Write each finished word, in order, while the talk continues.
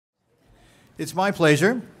It's my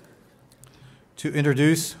pleasure to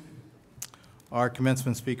introduce our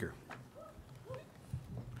commencement speaker.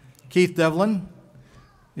 Keith Devlin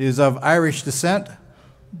is of Irish descent,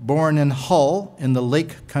 born in Hull in the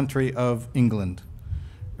Lake Country of England,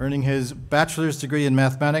 earning his bachelor's degree in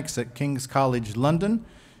mathematics at King's College London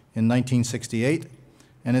in 1968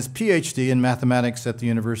 and his PhD in mathematics at the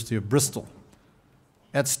University of Bristol.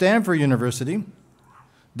 At Stanford University,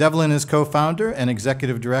 Devlin is co-founder and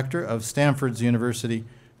executive director of Stanford University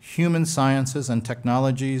Human Sciences and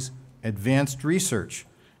Technologies Advanced Research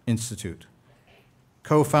Institute,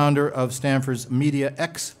 co-founder of Stanford's Media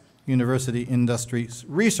X University Industry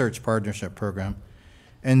Research Partnership Program,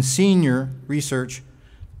 and senior researcher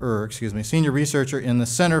in the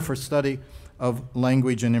Center for Study of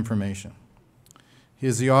Language and Information. He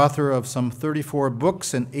is the author of some 34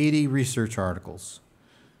 books and 80 research articles.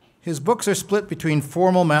 His books are split between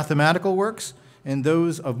formal mathematical works and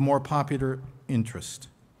those of more popular interest.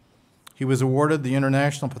 He was awarded the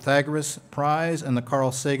International Pythagoras Prize and the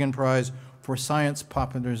Carl Sagan Prize for Science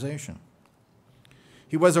Popularization.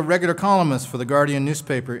 He was a regular columnist for the Guardian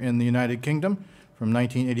newspaper in the United Kingdom from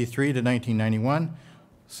 1983 to 1991,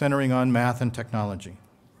 centering on math and technology.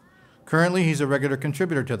 Currently, he's a regular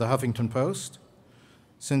contributor to the Huffington Post.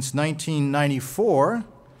 Since 1994,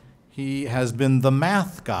 he has been the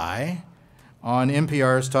math guy on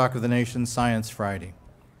NPR's Talk of the Nation Science Friday.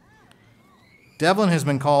 Devlin has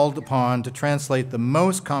been called upon to translate the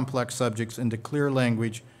most complex subjects into clear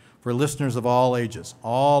language for listeners of all ages,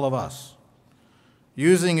 all of us.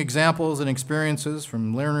 Using examples and experiences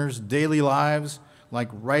from learners' daily lives, like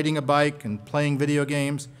riding a bike and playing video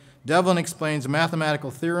games, Devlin explains mathematical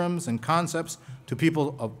theorems and concepts to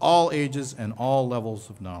people of all ages and all levels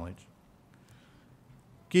of knowledge.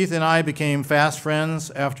 Keith and I became fast friends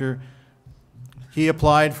after he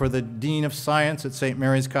applied for the Dean of Science at St.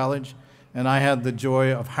 Mary's College, and I had the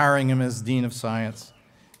joy of hiring him as Dean of Science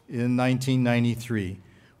in 1993.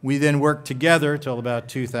 We then worked together till about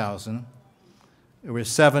 2000. It were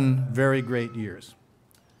 7 very great years.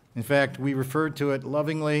 In fact, we referred to it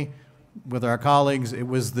lovingly with our colleagues. It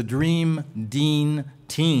was the Dream Dean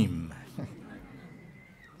Team.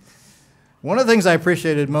 One of the things I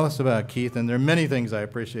appreciated most about Keith, and there are many things I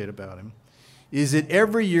appreciate about him, is that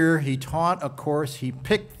every year he taught a course, he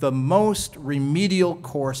picked the most remedial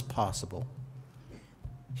course possible.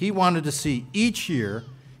 He wanted to see each year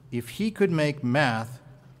if he could make math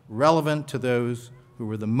relevant to those who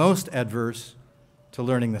were the most adverse to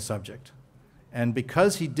learning the subject. And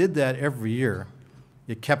because he did that every year,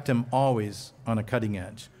 it kept him always on a cutting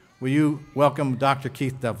edge. Will you welcome Dr.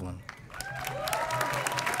 Keith Devlin?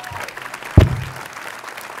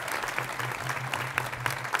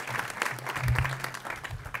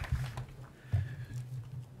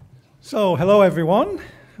 So, hello everyone.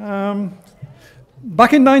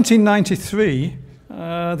 Back in 1993,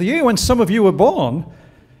 the year when some of you were born,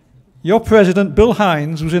 your president, Bill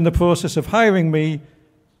Hines, was in the process of hiring me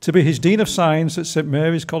to be his Dean of Science at St.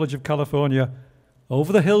 Mary's College of California,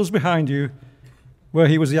 over the hills behind you, where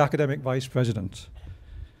he was the academic vice president.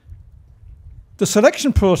 The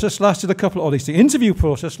selection process lasted or at least the interview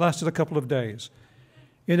process lasted a couple of days.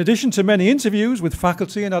 In addition to many interviews with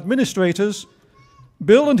faculty and administrators,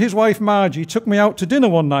 Bill and his wife Margie took me out to dinner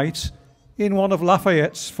one night in one of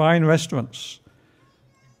Lafayette's fine restaurants.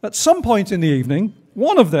 At some point in the evening,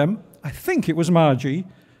 one of them, I think it was Margie,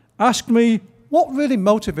 asked me what really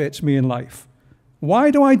motivates me in life. Why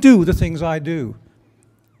do I do the things I do?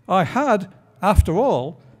 I had, after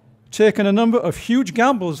all, taken a number of huge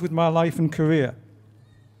gambles with my life and career.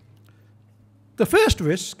 The first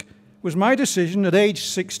risk was my decision at age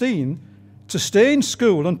 16 to stay in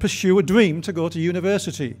school and pursue a dream to go to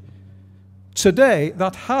university. Today,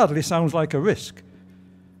 that hardly sounds like a risk.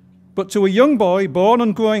 But to a young boy born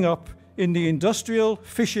and growing up in the industrial,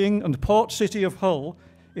 fishing and port city of Hull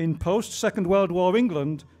in post-Second World War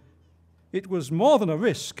England, it was more than a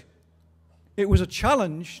risk. It was a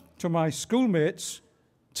challenge to my schoolmates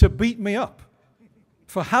to beat me up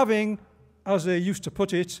for having, as they used to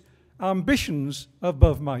put it, ambitions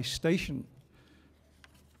above my station.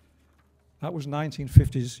 That was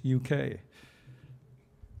 1950s UK.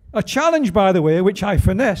 A challenge, by the way, which I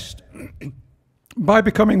finessed by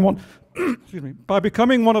becoming one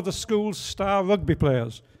of the school's star rugby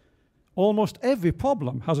players. Almost every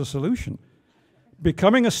problem has a solution.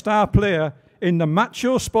 Becoming a star player in the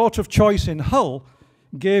macho sport of choice in Hull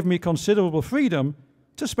gave me considerable freedom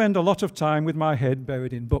to spend a lot of time with my head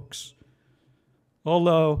buried in books.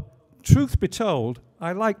 Although, truth be told,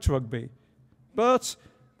 I liked rugby, but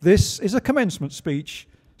this is a commencement speech,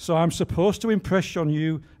 So I'm supposed to impress on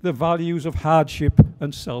you the values of hardship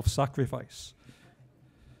and self-sacrifice.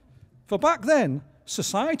 For back then,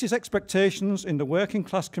 society's expectations in the working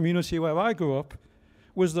class community where I grew up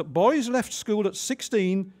was that boys left school at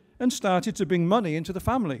 16 and started to bring money into the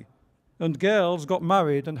family, and girls got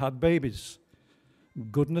married and had babies.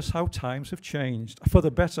 Goodness, how times have changed. For the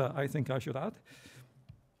better, I think I should add.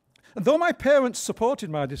 And though my parents supported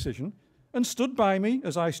my decision and stood by me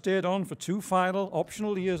as I stayed on for 2 final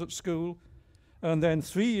optional years at school and then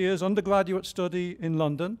 3 years undergraduate study in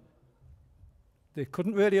London, they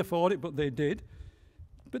couldn't really afford it, but they did.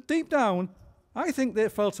 But deep down, I think they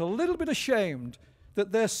felt a little bit ashamed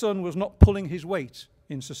that their son was not pulling his weight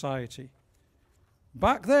in society.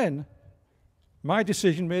 Back then, my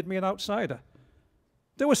decision made me an outsider.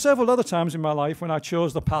 There were several other times in my life when I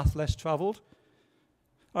chose the path less traveled.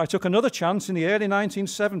 I took another chance in the early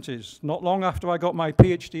 1970s, not long after I got my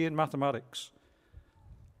PhD in mathematics.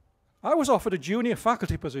 I was offered a junior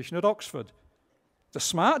faculty position at Oxford. The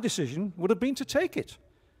smart decision would have been to take it.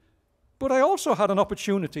 But I also had an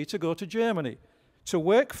opportunity to go to Germany, to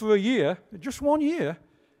work for a year, just 1 year,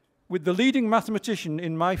 with the leading mathematician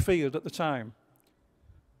in my field at the time.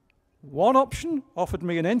 One option offered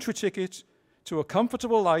me an entry ticket to a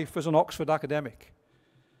comfortable life as an Oxford academic.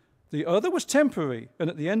 The other was temporary, and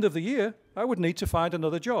at the end of the year, I would need to find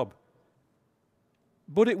another job.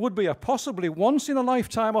 But it would be a possibly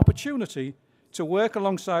once-in-a-lifetime opportunity to work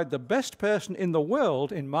alongside the best person in the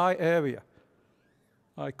world in my area.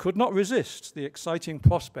 I could not resist the exciting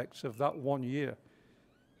prospects of that 1 year.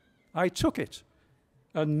 I took it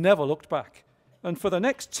and never looked back. And for the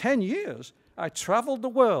next 10 years, I traveled the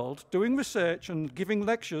world doing research and giving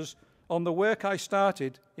lectures on the work I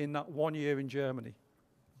started in that 1 year in Germany.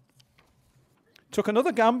 Took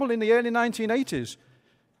another gamble in the early 1980s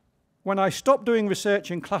when I stopped doing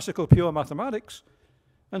research in classical pure mathematics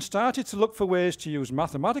and started to look for ways to use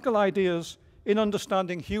mathematical ideas in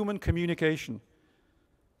understanding human communication.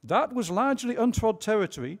 That was largely untrod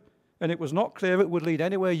territory, and it was not clear it would lead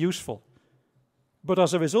anywhere useful. But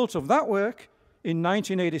as a result of that work, in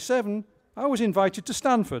 1987, I was invited to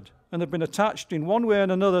Stanford and have been attached in one way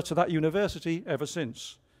and another to that university ever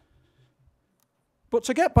since. But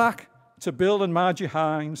to get back to Bill and Margie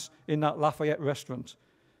Hines in that Lafayette restaurant,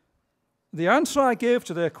 the answer I gave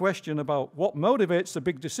to their question about what motivates the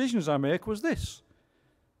big decisions I make was this.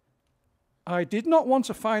 I did not want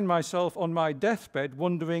to find myself on my deathbed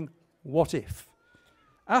wondering, what if?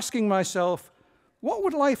 Asking myself, what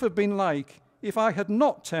would life have been like if I had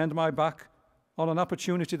not turned my back on an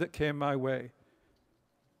opportunity that came my way?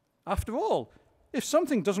 After all, if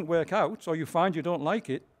something doesn't work out or you find you don't like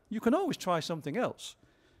it, you can always try something else.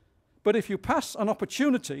 But if you pass an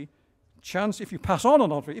opportunity, if you passed on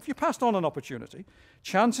an opportunity,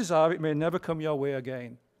 chances are it may never come your way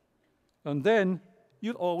again. And then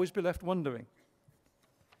you'll always be left wondering.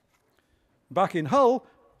 Back in Hull,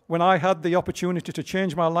 when I had the opportunity to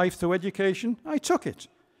change my life through education, I took it.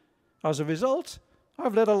 As a result,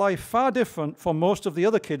 I've led a life far different from most of the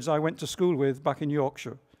other kids I went to school with back in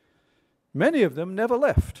Yorkshire. Many of them never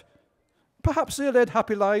left. Perhaps they led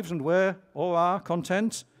happy lives and were, or are,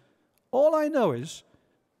 content. All I know is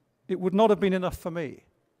it would not have been enough for me.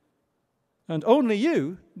 And only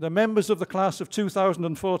you, the members of the class of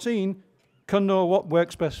 2014, can know what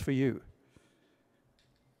works best for you.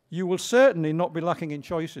 You will certainly not be lacking in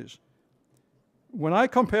choices. When I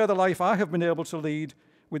compare the life I have been able to lead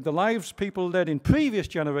with the lives people led in previous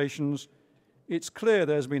generations, it's clear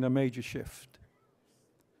there's been a major shift.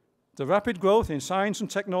 The rapid growth in science and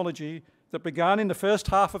technology that began in the first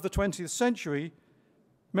half of the 20th century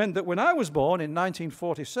meant that when I was born in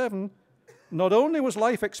 1947, not only was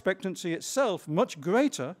life expectancy itself much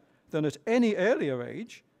greater than at any earlier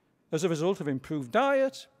age, as a result of improved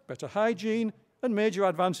diet, better hygiene, and major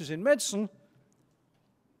advances in medicine,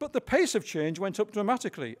 but the pace of change went up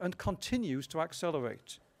dramatically and continues to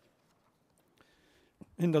accelerate.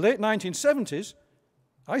 In the late 1970s,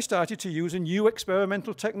 I started to use a new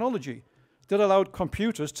experimental technology that allowed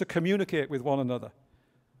computers to communicate with one another.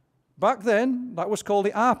 Back then, that was called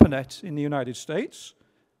the ARPANET in the United States.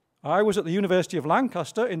 I was at the University of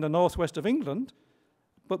Lancaster in the northwest of England,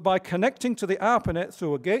 but by connecting to the ARPANET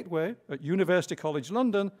through a gateway at University College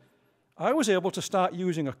London, I was able to start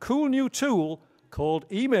using a cool new tool called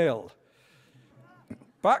email.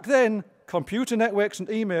 Back then, computer networks and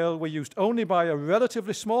email were used only by a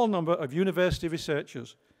relatively small number of university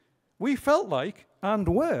researchers. We felt like, and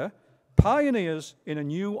were, pioneers in a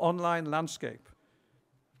new online landscape.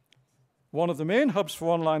 One of the main hubs for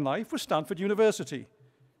online life was Stanford University.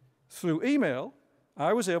 Through email,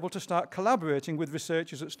 I was able to start collaborating with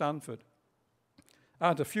researchers at Stanford.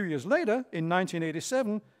 And a few years later, in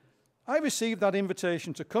 1987, I received that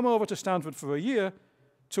invitation to come over to Stanford for a year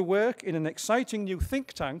to work in an exciting new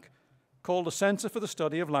think tank called the Center for the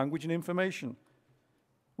Study of Language and Information,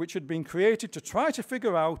 which had been created to try to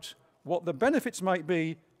figure out what the benefits might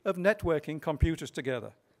be of networking computers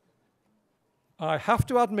together. I have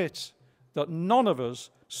to admit that none of us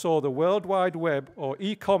saw the World Wide Web or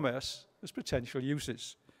e-commerce as potential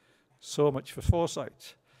uses. So much for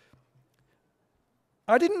foresight.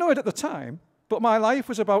 I didn't know it at the time, but my life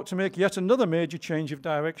was about to make yet another major change of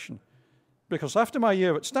direction, because after my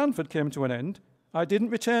year at Stanford came to an end, I didn't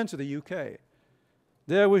return to the UK.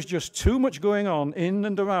 There was just too much going on in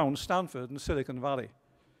and around Stanford and Silicon Valley.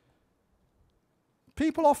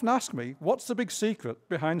 People often ask me, what's the big secret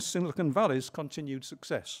behind Silicon Valley's continued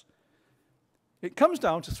success? It comes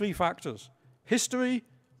down to three factors: history,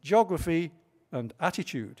 geography, and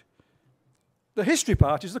attitude. The history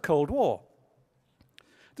part is the Cold War.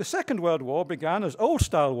 The Second World War began as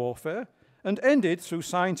old-style warfare and ended through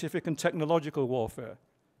scientific and technological warfare.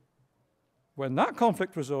 When that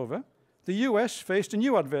conflict was over, the US faced a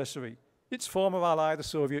new adversary, its former ally, the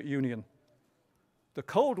Soviet Union. The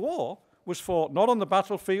Cold War was fought not on the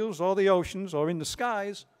battlefields or the oceans or in the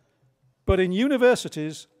skies, but in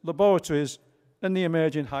universities, laboratories, and the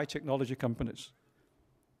emerging high-technology companies.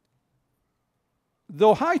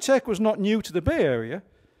 Though high-tech was not new to the Bay Area,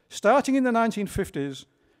 starting in the 1950s,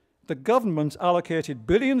 the government allocated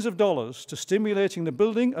billions of dollars to stimulating the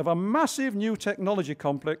building of a massive new technology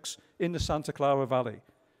complex in the Santa Clara Valley,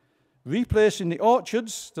 replacing the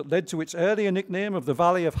orchards that led to its earlier nickname of the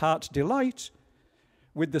Valley of Heart's Delight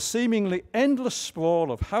with the seemingly endless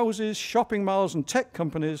sprawl of houses, shopping malls, and tech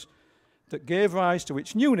companies that gave rise to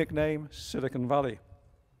its new nickname, Silicon Valley.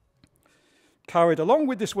 Carried along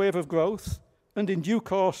with this wave of growth, and in due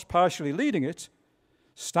course partially leading it,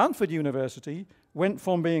 Stanford University went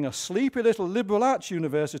from being a sleepy little liberal arts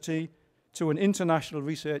university to an international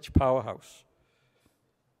research powerhouse.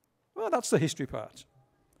 Well, that's the history part.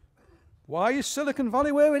 Why is Silicon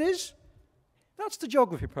Valley where it is? That's the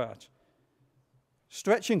geography part.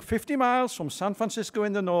 Stretching 50 miles from San Francisco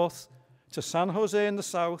in the north to San Jose in the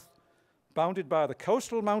south, bounded by the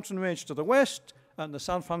coastal mountain range to the west and the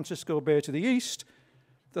San Francisco Bay to the east,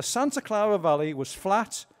 the Santa Clara Valley was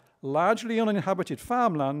flat, largely uninhabited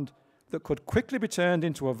farmland that could quickly be turned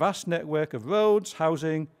into a vast network of roads,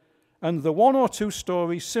 housing, and the 1 or 2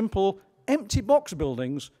 story simple, empty box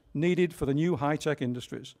buildings needed for the new high-tech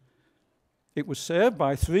industries. It was served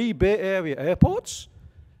by 3 Bay Area airports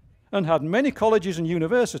and had many colleges and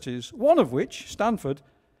universities, one of which, Stanford,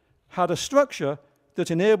 had a structure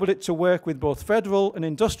that enabled it to work with both federal and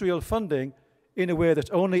industrial funding in a way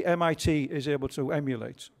that only MIT is able to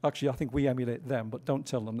emulate. Actually, I think we emulate them, but don't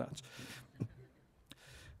tell them that.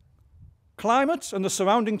 Climate and the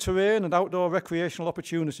surrounding terrain and outdoor recreational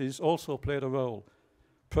opportunities also played a role,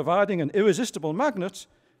 providing an irresistible magnet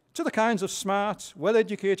to the kinds of smart,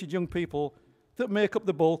 well-educated young people that make up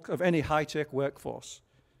the bulk of any high-tech workforce.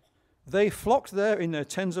 They flocked there in their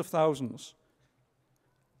tens of thousands.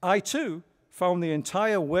 I, too, found the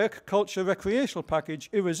entire work, culture, recreational package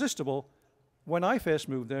irresistible when I first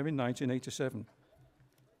moved there in 1987.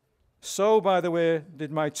 So, by the way,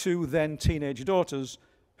 did my 2 then teenage daughters,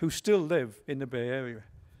 who still live in the Bay Area.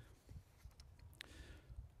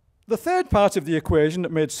 The third part of the equation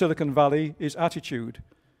that made Silicon Valley is attitude.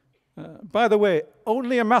 By the way,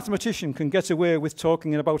 only a mathematician can get away with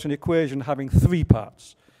talking about an equation having 3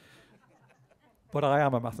 parts. But I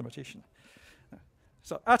am a mathematician.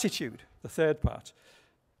 So attitude, the third part.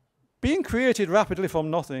 Being created rapidly from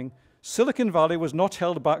nothing, Silicon Valley was not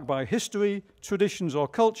held back by history, traditions, or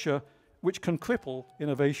culture, which can cripple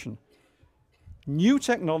innovation. New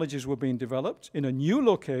technologies were being developed in a new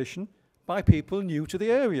location by people new to the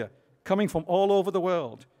area, coming from all over the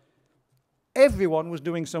world. Everyone was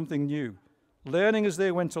doing something new, learning as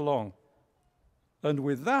they went along. And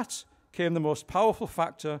with that came the most powerful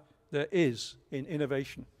factor there is in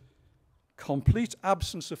innovation: complete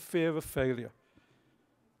absence of fear of failure.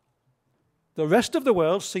 The rest of the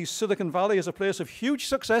world sees Silicon Valley as a place of huge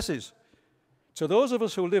successes. To those of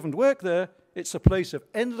us who live and work there, it's a place of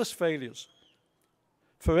endless failures.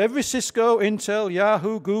 For every Cisco, Intel,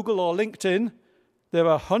 Yahoo, Google, or LinkedIn, there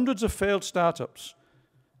are hundreds of failed startups.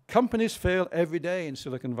 Companies fail every day in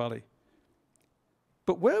Silicon Valley.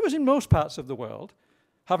 But whereas in most parts of the world,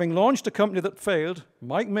 having launched a company that failed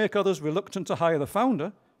might make others reluctant to hire the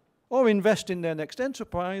founder or invest in their next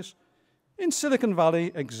enterprise, in Silicon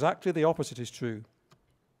Valley, exactly the opposite is true.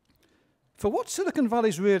 For what Silicon Valley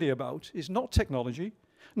is really about is not technology,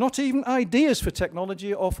 not even ideas for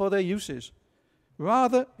technology or for their uses.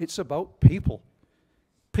 Rather, it's about people.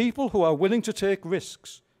 People who are willing to take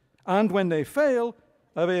risks, and when they fail,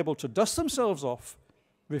 are able to dust themselves off,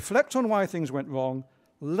 reflect on why things went wrong,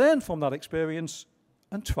 learn from that experience,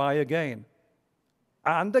 and try again.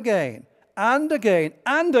 And again, and again,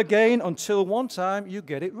 and again, until one time you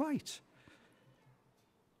get it right.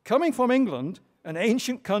 Coming from England, an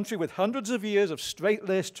ancient country with hundreds of years of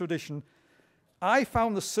straight-laced tradition, I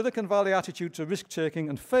found the Silicon Valley attitude to risk-taking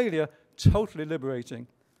and failure totally liberating.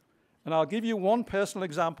 And I'll give you one personal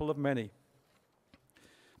example of many.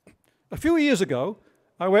 A few years ago,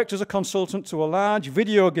 I worked as a consultant to a large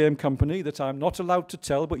video game company that I'm not allowed to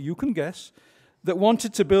tell, but you can guess, that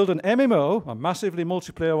wanted to build an MMO, a massively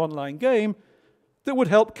multiplayer online game, that would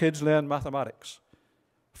help kids learn mathematics.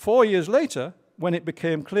 4 years later, when it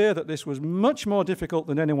became clear that this was much more difficult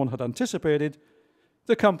than anyone had anticipated,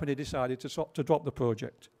 the company decided to drop the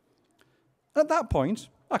project. At that point,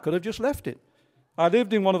 I could have just left it. I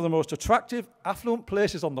lived in one of the most attractive, affluent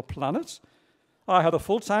places on the planet. I had a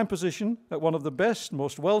full-time position at one of the best,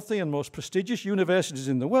 most wealthy, and most prestigious universities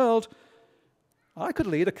in the world. I could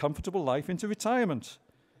lead a comfortable life into retirement.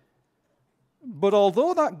 But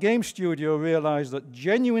although that game studio realized that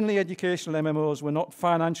genuinely educational MMOs were not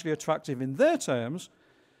financially attractive in their terms,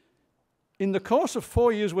 in the course of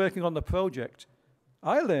 4 years working on the project,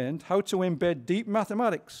 I learned how to embed deep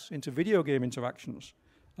mathematics into video game interactions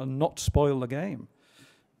and not spoil the game.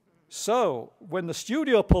 So, when the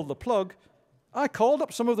studio pulled the plug, I called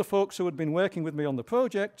up some of the folks who had been working with me on the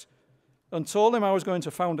project and told them I was going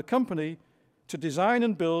to found a company to design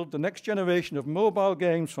and build the next generation of mobile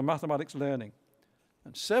games for mathematics learning.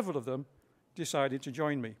 And several of them decided to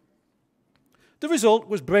join me. The result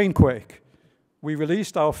was Brainquake. We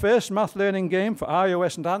released our first math learning game for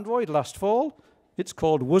iOS and Android last fall. It's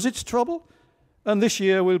called Was It Trouble? And this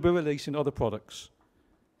year we'll be releasing other products.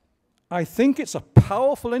 I think it's a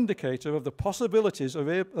powerful indicator of the possibilities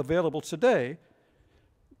available today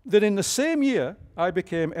that in the same year I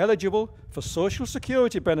became eligible for Social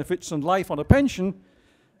Security benefits and life on a pension,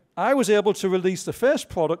 I was able to release the first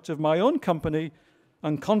product of my own company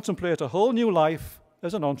and contemplate a whole new life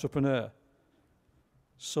as an entrepreneur.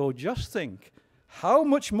 So just think, how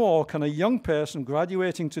much more can a young person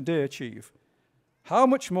graduating today achieve? How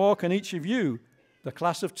much more can each of you, the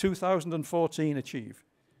class of 2014, achieve?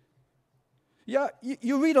 Yeah,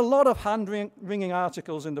 you read a lot of hand-wringing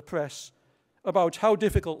articles in the press about how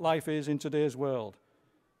difficult life is in today's world,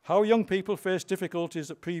 how young people face difficulties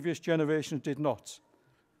that previous generations did not,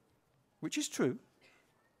 which is true.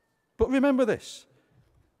 But remember this,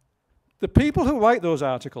 the people who write those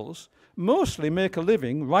articles mostly make a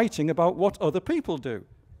living writing about what other people do.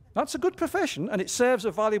 That's a good profession, and it serves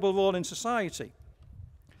a valuable role in society.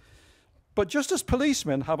 But just as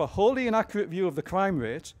policemen have a wholly inaccurate view of the crime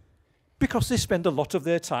rate, because they spend a lot of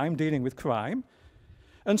their time dealing with crime,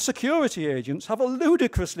 and security agents have a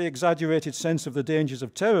ludicrously exaggerated sense of the dangers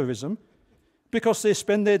of terrorism, because they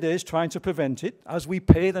spend their days trying to prevent it, as we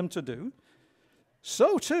pay them to do,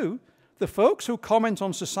 so too, the folks who comment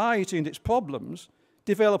on society and its problems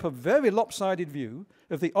develop a very lopsided view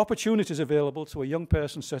of the opportunities available to a young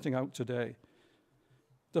person setting out today.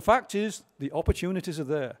 The fact is, the opportunities are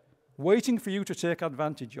there, waiting for you to take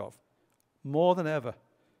advantage of, more than ever.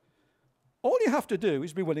 All you have to do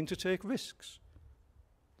is be willing to take risks.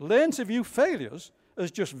 Learn to view failures as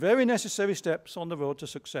just very necessary steps on the road to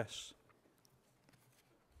success.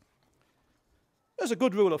 As a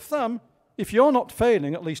good rule of thumb, if you're not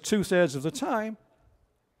failing at least 2/3 of the time,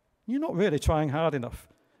 you're not really trying hard enough,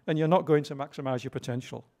 and you're not going to maximize your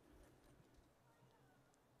potential.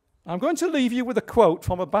 I'm going to leave you with a quote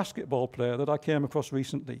from a basketball player that I came across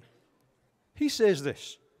recently. He says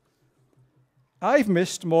this: "I've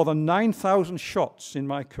missed more than 9,000 shots in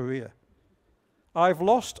my career. I've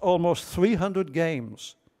lost almost 300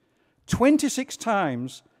 games. 26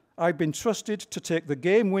 times I've been trusted to take the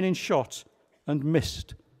game-winning shot and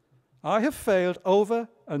missed. I have failed over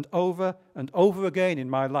and over and over again in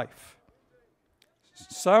my life."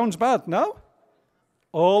 Sounds bad, no?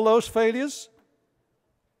 All those failures?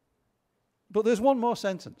 But there's one more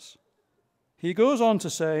sentence. He goes on to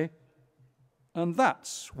say, "And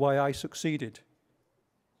that's why I succeeded."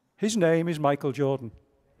 His name is Michael Jordan.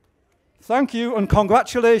 Thank you and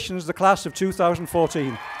congratulations, the class of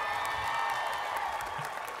 2014.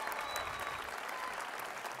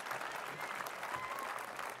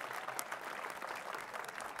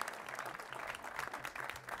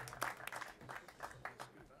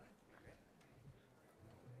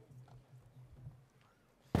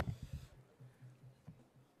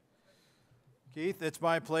 Keith, it's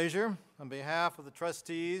my pleasure, on behalf of the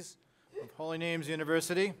trustees of Holy Names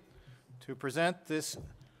University, to present this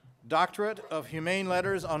Doctorate of Humane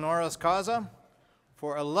Letters honoris causa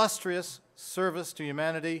for illustrious service to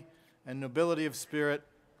humanity and nobility of spirit,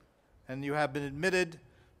 and you have been admitted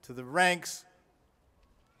to the ranks,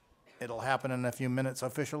 it'll happen in a few minutes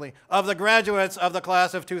officially, of the graduates of the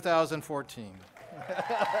class of 2014.